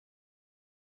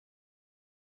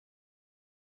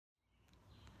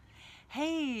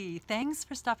Hey, thanks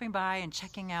for stopping by and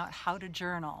checking out how to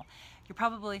journal. You're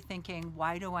probably thinking,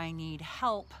 why do I need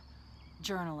help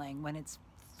journaling when it's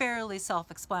fairly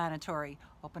self-explanatory?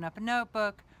 Open up a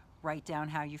notebook, write down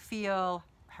how you feel,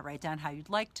 write down how you'd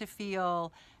like to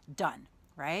feel, done,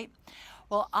 right?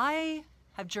 Well, I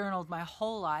have journaled my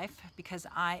whole life because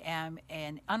I am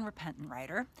an unrepentant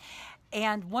writer.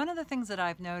 And one of the things that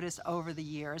I've noticed over the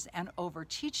years and over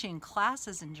teaching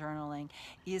classes in journaling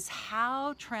is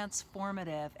how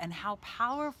transformative and how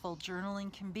powerful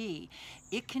journaling can be.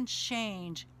 It can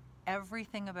change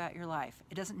everything about your life.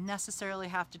 It doesn't necessarily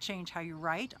have to change how you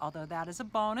write, although that is a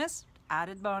bonus,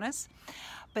 added bonus,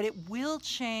 but it will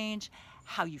change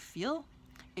how you feel.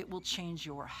 It will change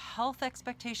your health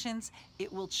expectations.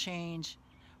 It will change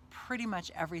pretty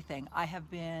much everything. I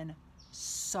have been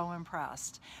so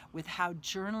impressed with how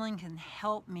journaling can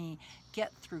help me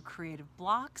get through creative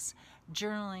blocks.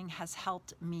 Journaling has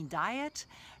helped me diet.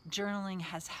 Journaling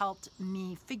has helped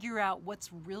me figure out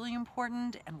what's really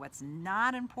important and what's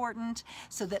not important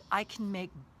so that I can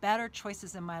make better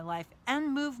choices in my life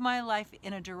and move my life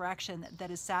in a direction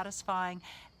that is satisfying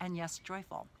and, yes,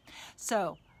 joyful.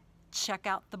 So check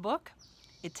out the book.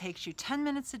 It takes you 10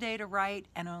 minutes a day to write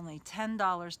and only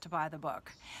 $10 to buy the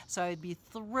book. So I'd be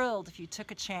thrilled if you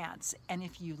took a chance. And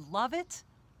if you love it,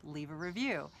 leave a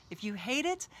review. If you hate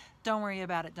it, don't worry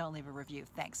about it. Don't leave a review.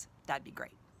 Thanks. That'd be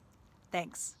great.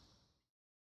 Thanks.